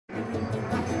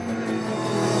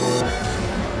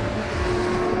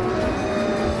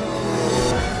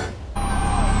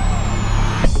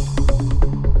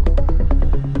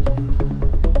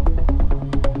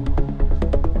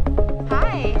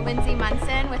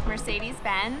with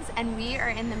Mercedes-Benz, and we are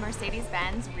in the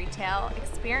Mercedes-Benz retail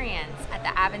experience at the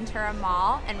Aventura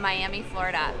Mall in Miami,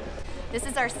 Florida. This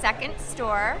is our second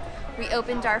store. We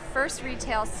opened our first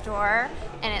retail store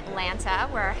in Atlanta,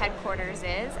 where our headquarters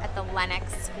is, at the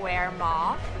Lenox Square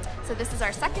Mall. So this is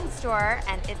our second store,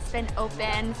 and it's been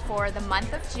open for the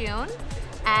month of June.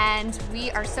 And we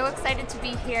are so excited to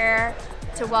be here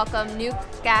to welcome new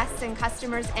guests and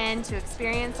customers in to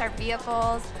experience our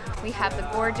vehicles. We have the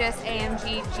gorgeous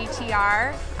AMG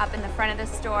GTR up in the front of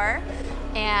the store,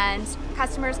 and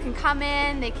customers can come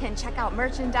in, they can check out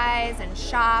merchandise and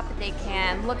shop, they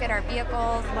can look at our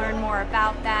vehicles, learn more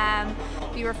about them,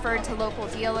 be referred to local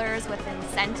dealers with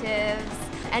incentives,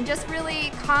 and just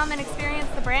really come and experience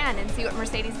the brand and see what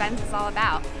Mercedes-Benz is all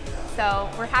about. So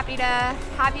we're happy to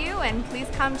have you, and please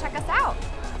come check us out.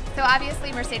 So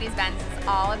obviously Mercedes-Benz is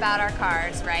all about our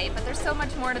cars, right? But there's so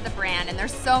much more to the brand, and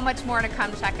there's so much more to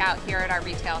come check out here at our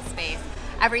retail space.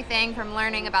 Everything from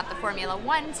learning about the Formula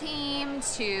One team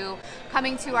to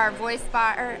coming to our voice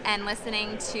bar and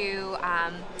listening to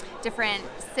different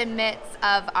snippets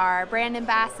of our brand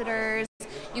ambassadors.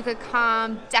 You could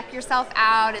come deck yourself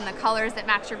out in the colors that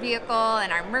match your vehicle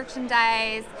and our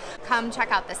merchandise. Come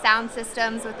check out the sound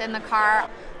systems within the car.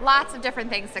 Lots of different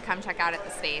things to come check out at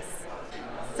the space.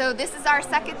 So this is our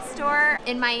second store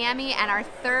in Miami, and our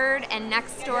third and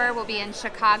next store will be in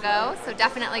Chicago. So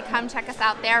definitely come check us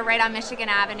out there, right on Michigan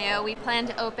Avenue. We plan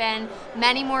to open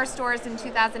many more stores in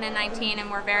 2019, and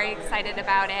we're very excited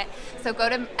about it. So go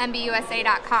to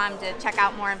mbusa.com to check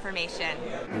out more information.